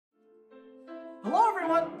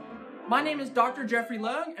My name is Dr. Jeffrey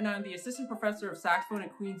Leung, and I'm the Assistant Professor of Saxophone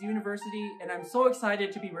at Queen's University, and I'm so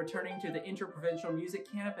excited to be returning to the Interprovincial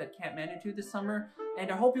Music Camp at Camp Manitou this summer,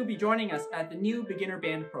 and I hope you'll be joining us at the new beginner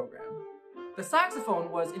band program. The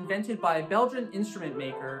saxophone was invented by Belgian instrument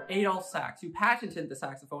maker Adolphe Sax, who patented the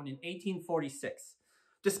saxophone in 1846.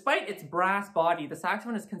 Despite its brass body, the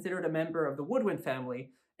saxophone is considered a member of the woodwind family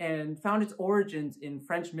and found its origins in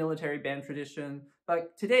French military band tradition,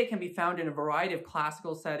 but today can be found in a variety of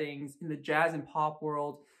classical settings in the jazz and pop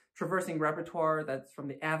world, traversing repertoire that's from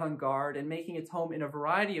the avant-garde and making its home in a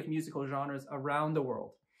variety of musical genres around the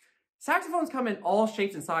world. Saxophones come in all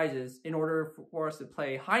shapes and sizes in order for us to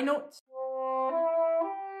play high notes,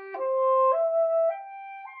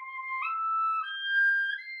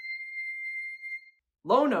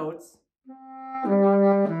 low notes,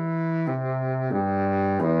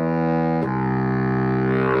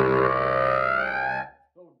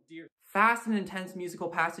 fast and intense musical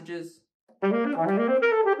passages,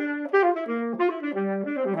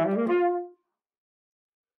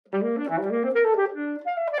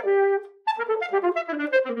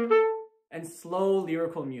 and slow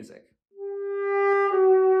lyrical music.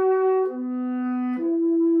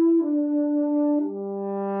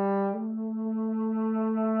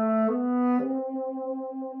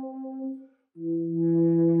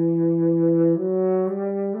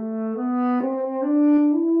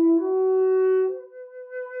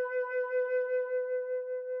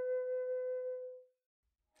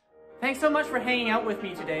 Thanks so much for hanging out with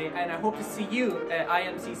me today, and I hope to see you at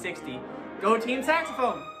IMC 60. Go Team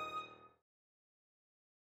Saxophone!